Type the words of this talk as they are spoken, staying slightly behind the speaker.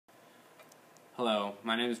Hello,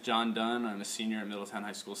 my name is Jon Dunn. I'm a senior at Middletown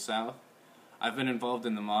High School South. I've been involved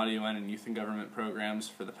in the Mod UN and Youth in Government programs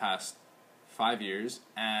for the past 5 years,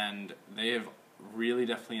 and they have really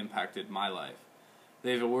definitely impacted my life.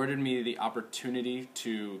 They've awarded me the opportunity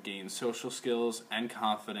to gain social skills and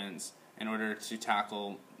confidence in order to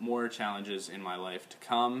tackle more challenges in my life to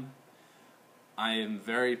come. I am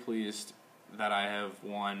very pleased that I have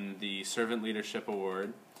won the Servant Leadership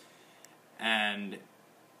Award, and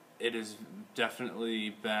it has definitely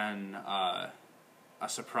been a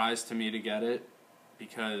surprise to me to get it,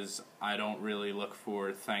 because I don't really look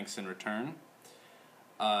for thanks in return.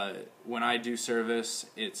 When I do service,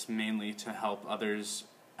 it's mainly to help others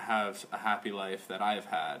have a happy life that I've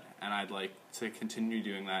had, and I'd like to continue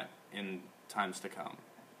doing that in times to come.